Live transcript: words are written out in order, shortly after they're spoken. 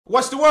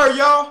What's the word,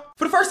 y'all?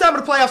 For the first time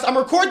in the playoffs, I'm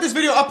gonna record this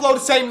video, upload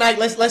the same night.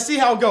 Let's see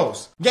how it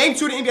goes. Game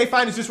 2 of the NBA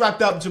Finals just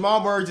wrapped up. Jamal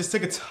Murray just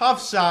took a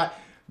tough shot,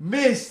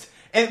 missed.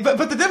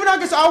 But the Denver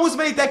Nuggets always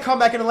made that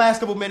comeback in the last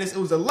couple minutes. It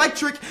was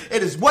electric.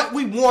 It is what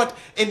we want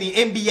in the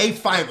NBA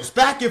Finals.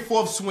 Back and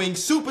forth swing,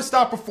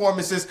 superstar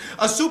performances.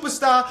 A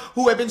superstar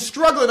who had been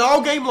struggling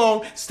all game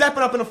long,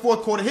 stepping up in the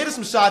fourth quarter, hitting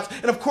some shots.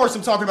 And of course,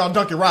 I'm talking about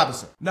Duncan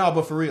Robinson. No,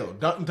 but for real,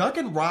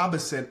 Duncan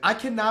Robinson, I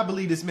cannot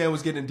believe this man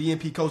was getting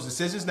DNP coach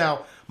decisions.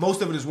 Now,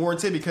 most of it is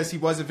warranted because he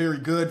wasn't very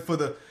good for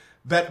the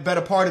better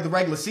part of the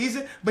regular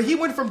season, but he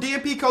went from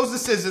DNP coach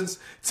decisions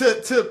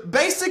to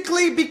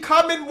basically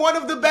becoming one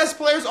of the best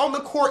players on the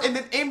court in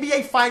the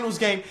NBA Finals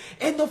game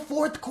in the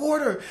fourth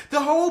quarter. The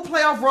whole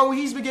playoff run,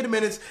 he's been getting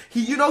minutes.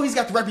 He's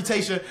got the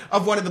reputation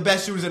of one of the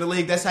best shooters in the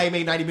league. That's how he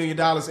made $90 million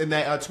in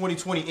that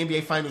 2020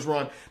 NBA Finals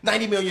run.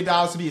 $90 million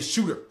to be a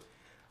shooter.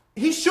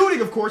 He's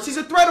shooting, of course. He's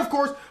a threat, of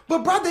course.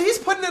 But, brother, he's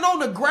putting it on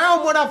the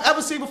ground more than I've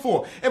ever seen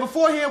before. And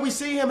beforehand, we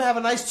see him have a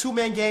nice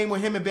two-man game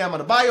with him and Bam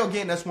Adebayo.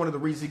 Again, that's one of the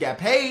reasons he got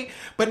paid.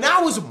 But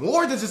now it's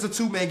more than just a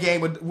two-man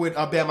game with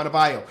Bam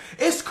Adebayo.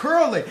 It's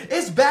curling.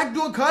 It's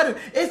backdoor cutting.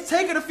 It's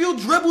taking a few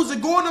dribbles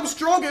and going up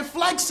strong and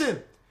flexing.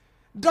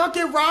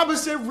 Duncan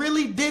Robinson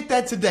really did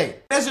that today.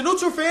 As a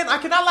neutral fan, I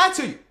cannot lie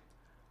to you.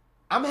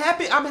 I'm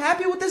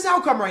happy with this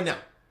outcome right now.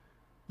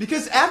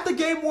 Because after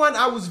game 1,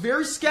 I was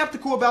very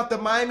skeptical about the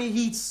Miami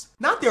Heat's,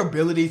 not their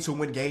ability to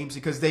win games,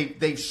 because they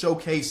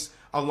showcased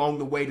along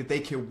the way that they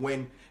can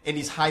win in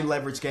these high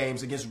leverage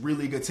games against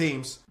really good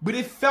teams. But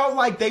it felt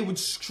like they would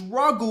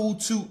struggle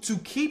to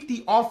keep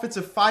the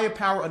offensive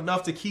firepower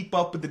enough to keep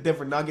up with the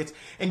Denver Nuggets.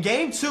 In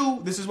game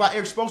 2, this is why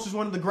Erik Spoelstra is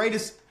one of the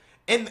greatest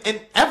and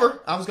ever.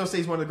 I was going to say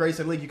he's one of the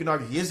greatest in the league. You can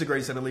argue he is the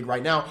greatest in the league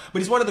right now.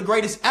 But he's one of the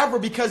greatest ever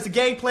because the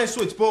game plan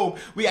switched. Boom.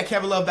 We got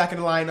Kevin Love back in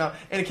the lineup.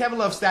 And the Kevin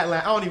Love stat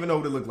line, I don't even know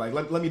what it looked like.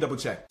 Let me double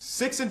check.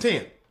 6 and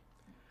 10.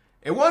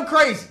 It wasn't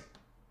crazy.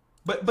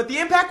 But the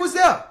impact was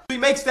there. He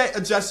makes that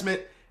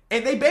adjustment.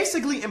 And they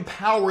basically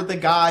empowered the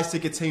guys to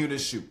continue to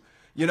shoot.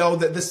 You know,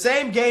 the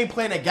same game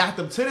plan that got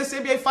them to this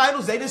NBA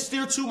Finals, they didn't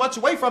steer too much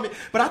away from it.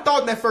 But I thought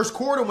in that first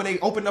quarter when they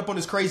opened up on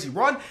this crazy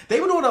run, they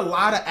were doing a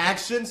lot of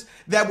actions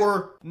that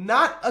were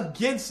not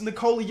against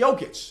Nikola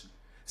Jokic.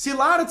 See, a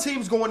lot of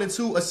teams going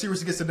into a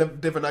series against the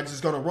Denver Nuggets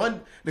is going to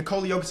run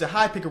Nikola Jokic a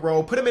high pick and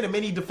roll, put him in as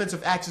many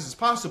defensive actions as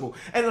possible.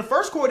 And in the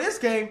first quarter of this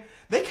game,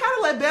 they kind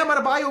of let Bam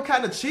Adebayo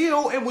kind of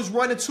chill and was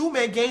running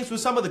two-man games with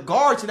some of the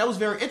guards, and that was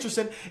very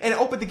interesting. And it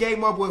opened the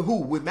game up with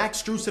who? With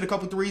Max Strus hit a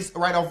couple threes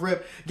right off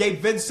rip. Gabe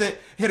Vincent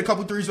hit a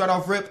couple threes right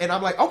off rip. And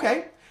I'm like,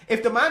 okay,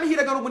 if the Miami Heat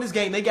are going to win this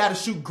game, they got to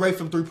shoot great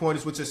from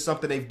three-pointers, which is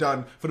something they've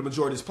done for the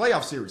majority of this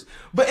playoff series.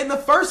 But in the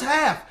first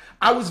half,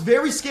 I was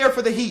very scared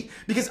for the Heat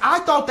because I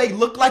thought they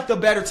looked like the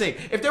better team.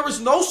 If there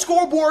was no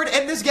scoreboard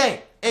in this game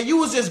and you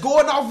was just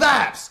going off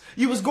vibes,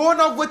 you was going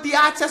off what the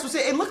eye test was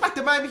saying, it looked like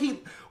the Miami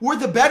Heat were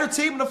the better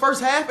team in the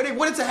first half, and they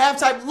went into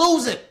halftime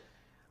losing.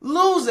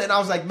 And I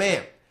was like,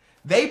 man,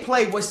 they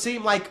played what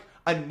seemed like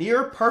a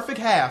near-perfect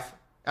half.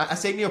 I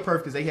say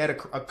near-perfect because they had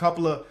a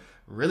couple of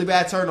really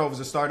bad turnovers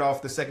to start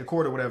off the second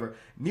quarter or whatever.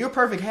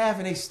 Near-perfect half,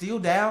 and they still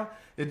down.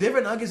 The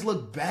Denver Nuggets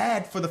looked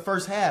bad for the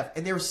first half,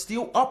 and they were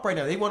still up right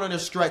now. They went on a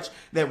stretch,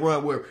 that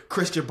run where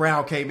Christian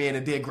Brown came in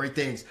and did great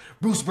things.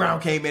 Bruce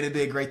Brown came in and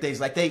did great things.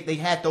 Like, they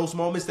had those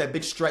moments, that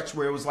big stretch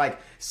where it was like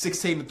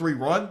 16-3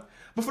 run.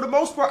 But for the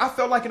most part, I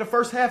felt like in the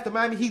first half, the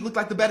Miami Heat looked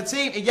like the better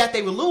team, and yet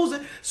they were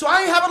losing. So I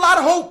didn't have a lot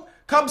of hope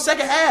come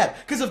second half.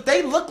 Because if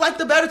they look like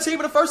the better team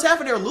in the first half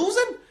and they're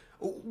losing,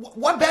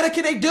 what better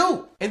can they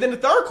do? And then the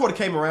third quarter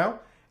came around,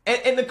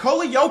 and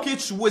Nikola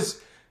Jokic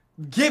was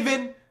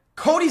giving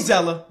Cody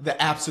Zeller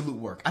the absolute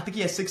work. I think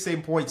he had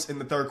 16 points in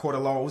the third quarter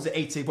alone. It was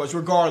 18 points.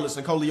 Regardless,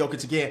 Nikola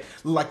Jokic, again,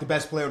 looked like the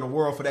best player in the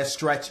world for that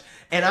stretch.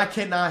 And I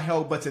cannot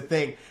help but to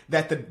think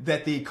that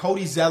the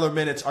Cody Zeller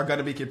minutes are going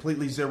to be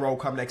completely zero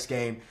come next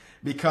game.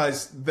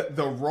 Because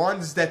the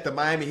runs that the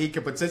Miami Heat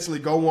could potentially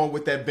go on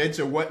with that bench,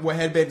 or what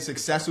had been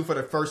successful for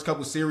the first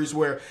couple series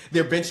where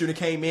their bench unit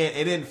came in,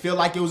 it didn't feel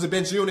like it was a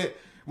bench unit.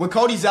 When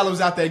Cody Zeller was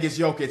out there against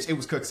Jokic, it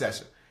was cook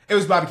session. It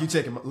was barbecue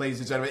chicken, ladies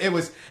and gentlemen. It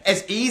was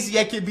as easy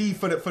as it could be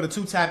for the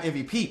two-time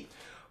MVP.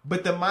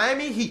 But the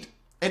Miami Heat,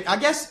 and I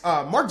guess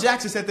Mark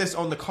Jackson said this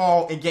on the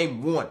call in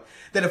game 1,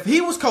 that if he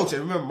was coaching,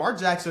 remember Mark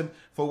Jackson,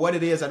 for what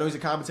it is, I know he's a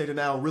commentator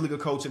now, really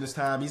good coach in his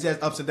time. He's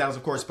had ups and downs,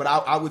 of course, but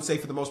I would say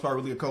for the most part,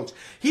 really good coach.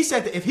 He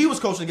said that if he was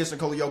coaching against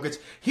Nikola Jokic,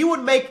 he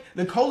would make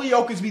Nikola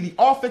Jokic be the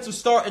offensive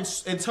star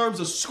in terms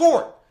of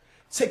scoring.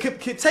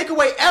 Take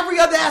away every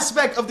other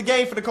aspect of the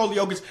game for Nikola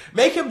Jokic,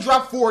 make him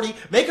drop 40,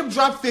 make him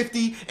drop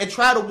 50, and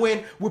try to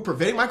win with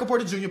preventing Michael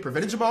Porter Jr.,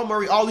 preventing Jamal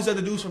Murray, all these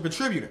other dudes from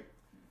contributing.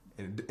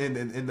 And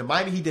the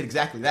Miami Heat did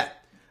exactly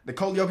that.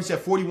 Nikola Jokic had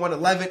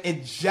 41-11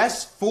 and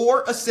just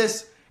 4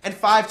 assists and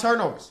 5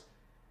 turnovers.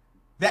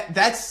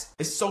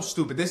 It's so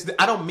stupid.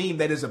 I don't mean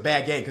that it's a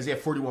bad game because he had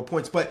 41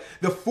 points, but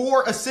the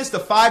 4 assists to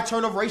 5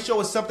 turnover ratio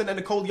is something that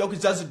Nikola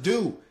Jokic doesn't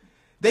do.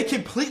 They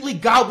completely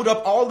gobbled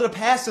up all of the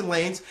passing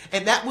lanes,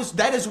 and that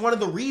is one of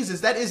the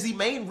reasons. That is the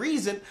main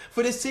reason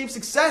for this team's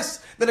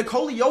success. That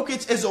Nikola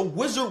Jokic is a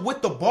wizard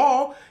with the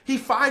ball. He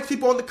finds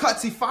people on the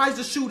cuts. He finds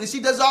the shooters. He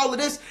does all of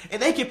this,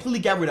 and they completely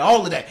got rid of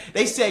all of that.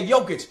 They said,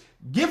 Jokic,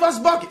 give us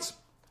buckets.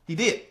 He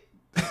did.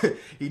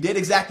 He did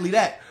exactly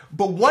that.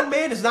 But one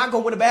man is not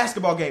going to win a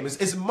basketball game.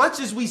 As much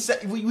as we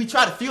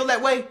try to feel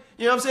that way,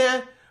 you know what I'm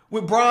saying?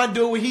 With Bron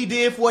doing what he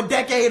did for a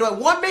decade,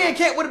 one man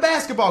can't win a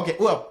basketball game.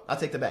 Well, I'll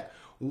take that back.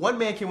 One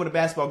man can win a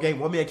basketball game.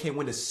 One man can't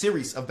win a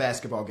series of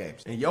basketball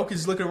games. And Jokic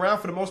is looking around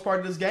for the most part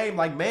of this game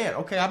like, man,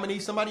 okay, I'm going to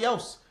need somebody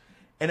else.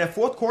 And that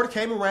fourth quarter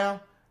came around.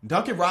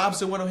 Duncan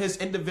Robinson went on his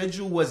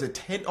individual was a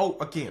 10-0.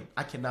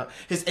 Again,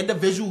 his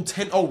individual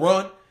 10-0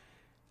 run.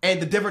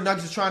 And the Denver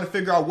Nuggets are trying to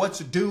figure out what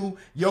to do.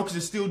 Jokic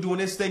is still doing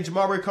this thing.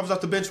 Jamal Murray comes off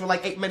the bench with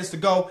like 8 minutes to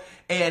go.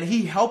 And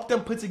he helped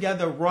them put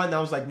together a run. I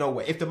was like, no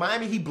way. If the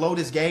Miami Heat blow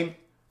this game,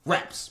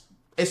 raps.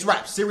 It's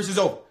raps. Series is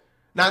over.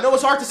 Now, I know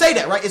it's hard to say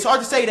that, right? It's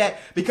hard to say that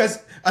because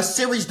a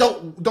series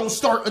don't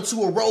start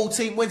until a road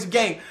team wins a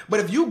game.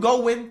 But if you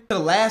go into the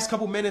last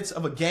couple minutes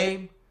of a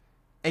game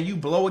and you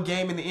blow a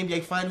game in the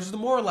NBA Finals, it's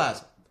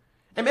demoralizing.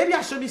 And maybe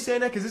I shouldn't be saying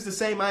that because it's the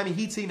same Miami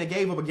Heat team that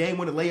gave up a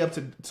game-winning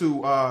layup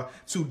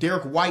to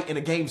Derek White in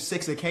a Game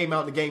 6 that came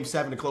out in the Game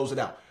 7 to close it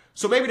out.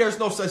 So maybe there's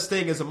no such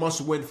thing as a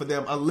must-win for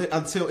them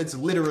until it's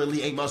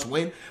literally a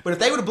must-win. But if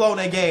they would have blown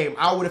that game,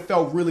 I would have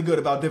felt really good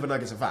about Denver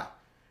Nuggets in 5.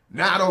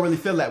 Now I don't really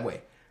feel that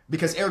way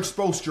because Eric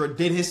Spoelstra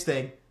did his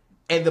thing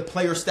and the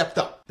players stepped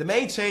up. The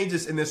main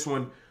changes in this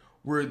one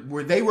were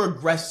they were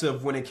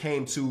aggressive when it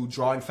came to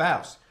drawing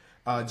fouls.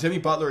 Jimmy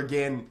Butler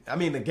again. I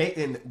mean,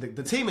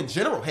 the team in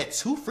general had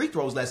 2 free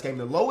throws last game,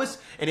 the lowest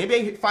in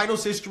NBA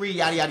Finals history.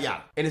 Yada yada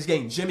yada. In this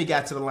game, Jimmy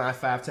got to the line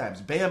 5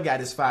 times. Bam got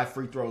his 5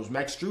 free throws.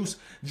 Max Strus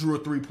drew a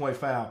 3-point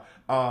foul.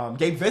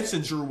 Gabe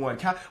Vincent drew 1.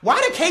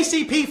 Why did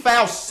KCP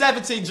foul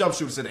 17 jump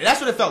shooters today? That's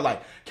what it felt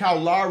like. Kyle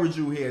Lowry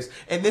drew his,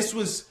 and this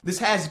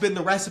has been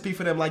the recipe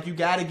for them. Like, you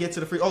got to get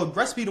to the free. Oh, the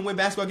recipe to win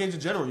basketball games in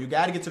general. You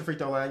got to get to the free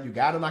throw line. You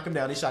got to knock them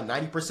down. They shot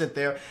 90%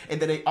 there, and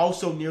then they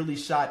also nearly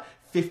shot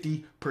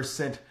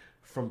 50%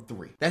 from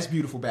 3. That's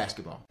beautiful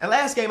basketball. And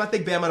last game, I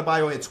think Bam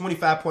Adebayo had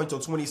 25 points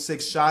on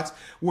 26 shots,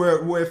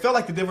 where it felt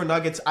like the Denver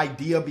Nuggets'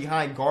 idea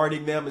behind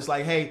guarding them is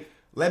like, hey,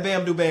 let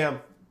Bam do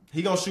Bam.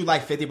 He gonna shoot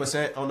like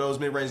 50% on those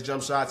mid-range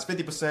jump shots,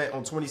 50%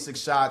 on 26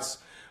 shots.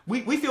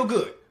 We feel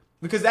good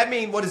because that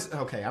means what is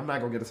okay? I'm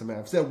not gonna get into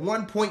math. Said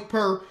 1 point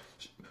per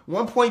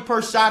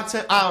shot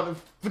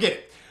attempt. Forget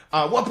it.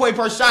 1 point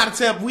per shot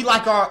attempt. We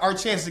like our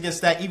chances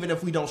against that, even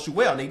if we don't shoot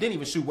well. And they didn't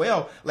even shoot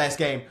well last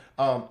game,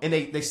 and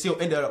they still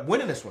ended up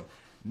winning this one.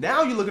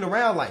 Now you're looking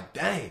around like,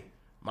 dang,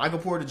 Michael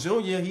Porter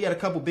Jr., he had a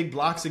couple big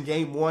blocks in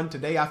game 1.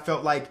 Today I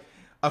felt like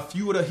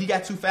he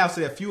got 2 fouls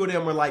today. A few of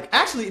them were like,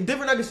 actually,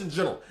 Denver Nuggets in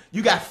general,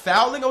 you got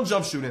fouling on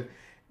jump shooting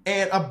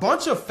and a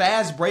bunch of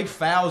fast break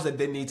fouls that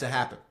didn't need to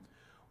happen.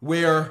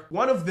 Where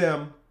one of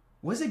them,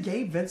 was it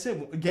Gabe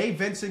Vincent? Gabe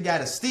Vincent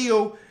got a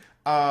steal.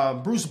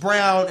 Bruce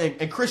Brown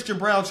and Christian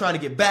Brown trying to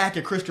get back,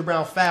 and Christian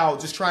Brown fouled,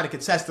 just trying to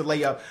contest the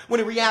layup, when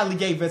in reality,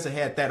 Gabe Vincent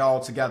had that all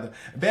together.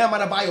 Bam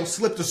Adebayo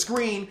slipped the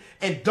screen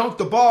and dunked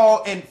the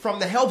ball, and from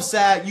the help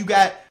side, you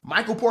got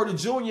Michael Porter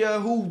Jr.,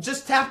 who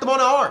just tapped him on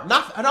the arm.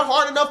 Not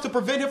hard enough to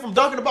prevent him from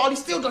dunking the ball, he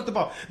still dunked the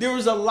ball. There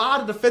was a lot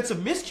of defensive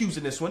miscues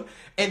in this one,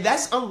 and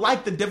that's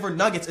unlike the Denver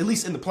Nuggets, at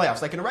least in the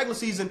playoffs. Like in the regular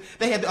season,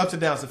 they had the ups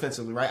and downs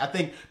defensively, right? I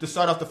think to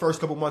start off the first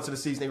couple months of the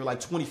season, they were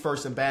like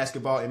 21st in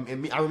basketball,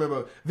 and I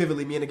remember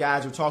vividly, me and the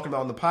guys were talking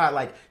about on the pod,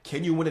 like,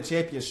 can you win a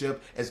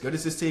championship as good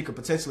as this team could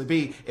potentially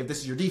be if this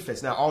is your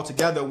defense? Now,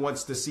 altogether,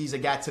 once the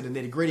season got to the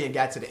nitty-gritty and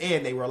got to the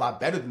end, they were a lot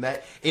better than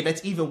that, and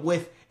that's even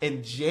with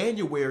in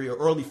January or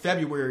early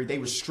February, they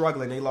were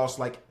struggling. They lost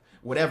like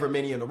whatever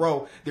many in a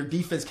row. Their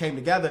defense came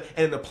together,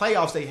 and in the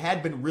playoffs, they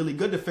had been really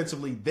good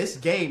defensively. This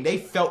game, they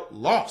felt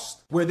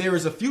lost. Where there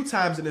was a few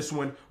times in this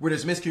one where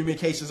there's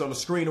miscommunications on the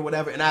screen or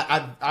whatever, and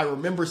I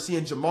remember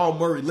seeing Jamal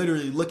Murray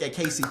literally look at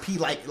KCP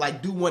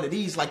like do one of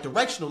these, like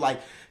directional,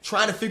 like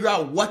trying to figure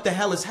out what the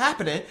hell is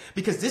happening,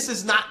 because this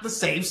is not the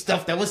same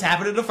stuff that was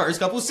happening in the first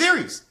couple of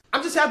series.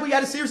 I'm just happy we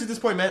got a series at this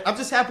point, man. I'm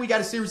just happy we got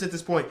a series at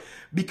this point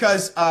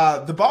because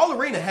the Ball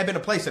Arena had been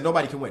a place that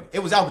nobody can win. It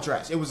was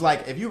Alcatraz. It was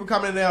like if you were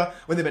coming in there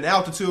when they've been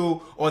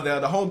altitude or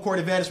the home court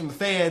advantage from the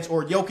fans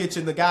or Jokic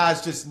and the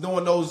guys just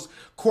knowing those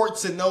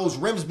courts and those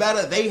rims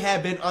better, they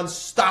have been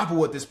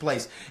unstoppable at this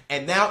place.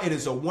 And now it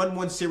is a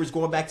 1-1 series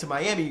going back to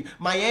Miami.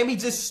 Miami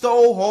just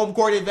stole home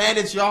court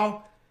advantage,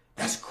 y'all.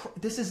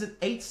 This is an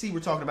 8 seed we're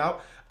talking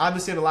about. I've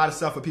been seeing a lot of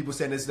stuff with people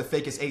saying this is the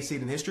fakest 8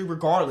 seed in history.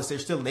 Regardless, they're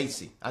still an 8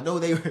 seed. I know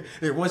they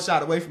were one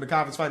shot away from the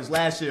conference finals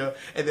last year,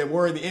 and then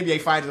were in the NBA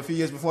finals a few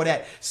years before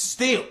that.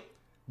 Still,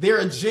 they're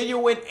a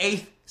genuine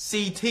 8th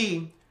seed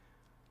team,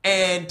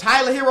 and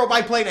Tyler Hero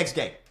might play next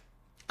game.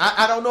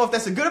 I don't know if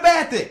that's a good or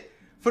bad thing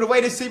for the way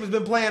this team has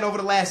been playing over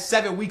the last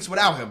 7 weeks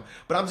without him.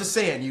 But I'm just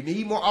saying, you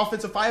need more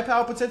offensive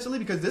firepower potentially,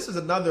 because this is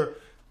another.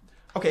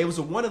 Okay, it was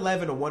a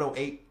 111 or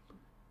 108.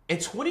 In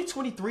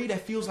 2023,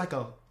 that feels like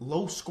a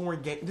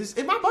low-scoring game.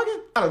 Am I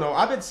bugging? I don't know.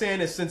 I've been saying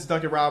this since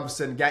Duncan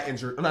Robinson got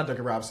injured. Not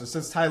Duncan Robinson.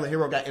 Since Tyler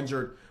Hero got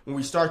injured. When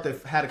we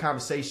had a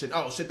conversation,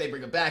 oh, should they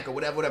bring him back or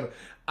whatever.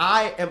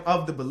 I am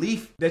of the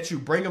belief that you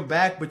bring him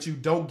back, but you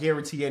don't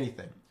guarantee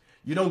anything.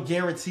 You don't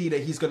guarantee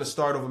that he's going to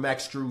start over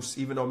Max Strus,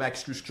 even though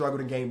Max Strus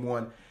struggled in game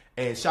 1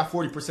 and shot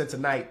 40%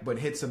 tonight, but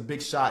hit some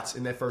big shots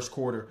in that first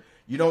quarter.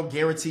 You don't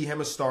guarantee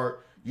him a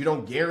start. You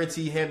don't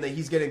guarantee him that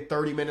he's getting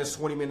 30 minutes,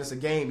 20 minutes a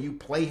game. You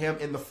play him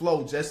in the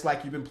flow just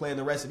like you've been playing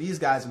the rest of these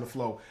guys in the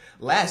flow.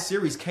 Last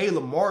series,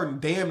 Caleb Martin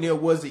damn near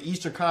was the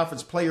Eastern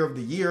Conference Player of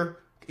the Year,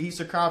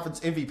 Eastern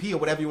Conference MVP or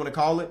whatever you want to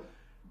call it.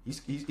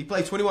 He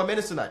played 21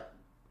 minutes tonight.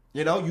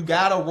 You know, you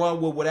got to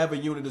run with whatever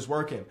unit is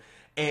working.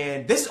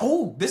 And this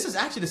is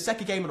actually the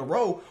second game in a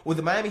row where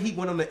the Miami Heat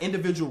went on an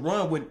individual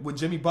run when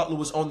Jimmy Butler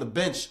was on the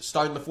bench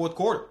starting the fourth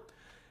quarter.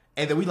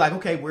 And then we like,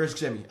 okay, where's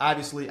Jimmy?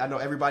 Obviously, I know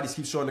everybody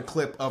keeps showing the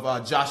clip of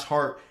Josh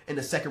Hart in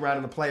the second round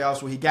in the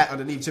playoffs where he got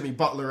underneath Jimmy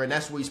Butler, and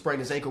that's where he sprained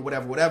his ankle,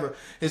 whatever.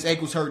 His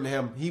ankle's hurting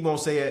him. He won't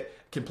say it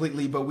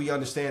completely, but we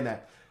understand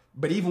that.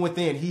 But even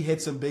within, he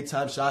hit some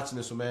big-time shots in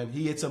this one, man.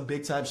 He hit some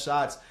big-time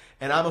shots.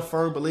 And I'm a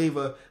firm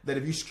believer that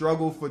if you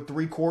struggle for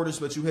 3 quarters,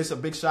 but you hit some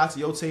big shots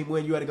and your team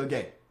win, you had a good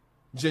game.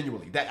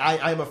 Genuinely.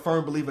 I am a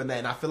firm believer in that,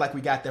 and I feel like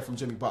we got that from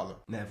Jimmy Butler.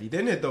 Now, if he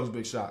didn't hit those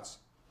big shots,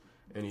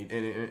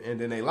 and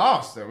then they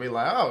lost, and we're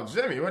like, oh,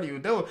 Jimmy, what are you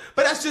doing?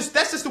 But that's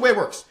just the way it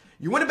works.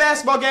 You win a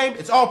basketball game,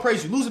 it's all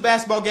praise. You lose a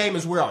basketball game,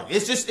 it's where are you?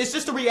 It's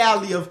just the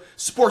reality of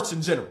sports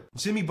in general.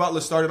 Jimmy Butler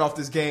started off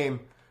this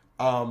game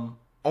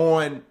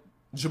on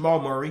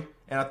Jamal Murray,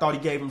 and I thought he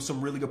gave him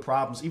some really good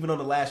problems. Even on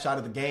the last shot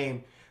of the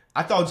game,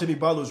 I thought Jimmy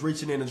Butler was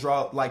reaching in and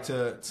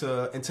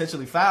to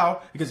intentionally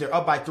foul because they're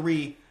up by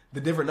 3. The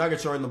Denver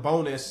Nuggets are in the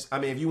bonus. I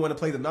mean, if you want to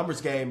play the numbers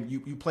game,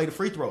 you play the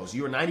free throws.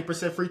 You're a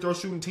 90% free throw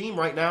shooting team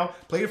right now.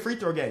 Play the free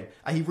throw game.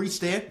 He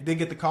reached in, didn't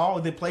get the call,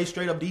 and then played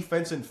straight up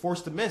defense and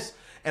forced to miss.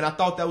 And I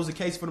thought that was the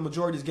case for the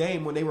majority of this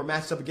game when they were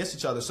matched up against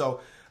each other. So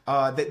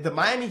the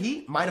Miami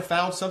Heat might have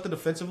found something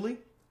defensively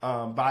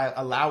by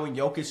allowing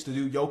Jokic to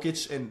do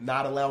Jokic and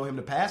not allowing him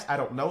to pass. I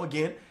don't know.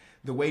 Again,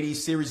 the way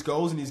these series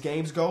goes and these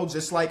games go,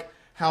 just like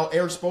how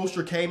Eric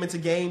Spoelstra came into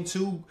game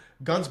 2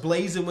 guns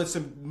blazing with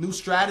some new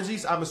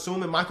strategies. I'm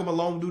assuming Michael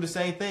Malone will do the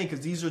same thing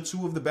because these are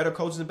 2 of the better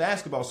coaches in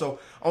basketball. So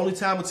only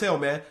time will tell,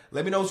 man.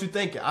 Let me know what you're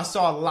thinking. I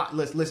saw a lot.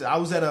 Listen, I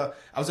was at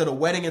a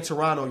wedding in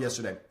Toronto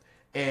yesterday,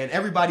 and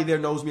everybody there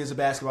knows me as a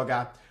basketball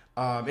guy.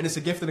 And it's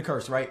a gift and a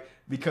curse, right?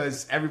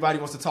 Because everybody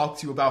wants to talk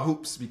to you about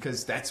hoops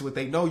because that's what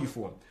they know you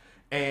for.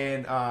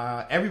 And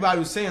everybody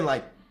was saying,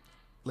 like,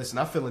 listen,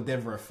 I'm feeling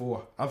Denver in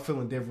 4. I'm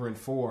feeling Denver in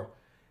 4.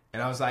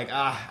 And I was like,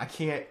 I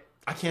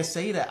can't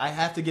say that. I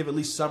have to give at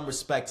least some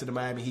respect to the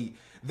Miami Heat.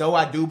 Though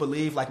I do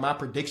believe, like my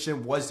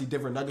prediction was the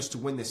Denver Nuggets to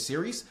win this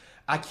series,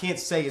 I can't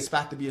say it's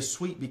about to be a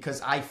sweep because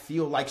I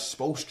feel like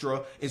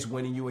Spoelstra is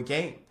winning you a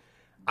game.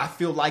 I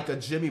feel like a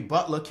Jimmy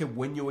Butler can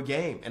win you a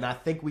game. And I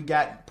think we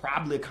got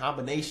probably a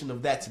combination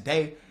of that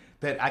today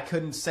that I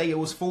couldn't say it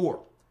was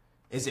 4.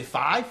 Is it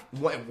 5?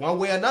 One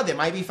way or another. It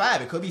might be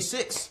 5. It could be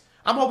 6.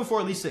 I'm hoping for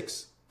at least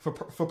 6 for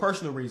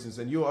personal reasons.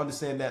 And you'll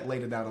understand that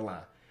later down the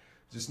line.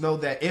 Just know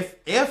that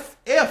if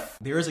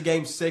there is a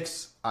game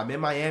 6, I'm in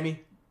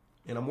Miami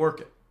and I'm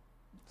working.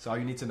 That's all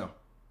you need to know.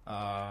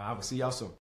 I will see y'all soon.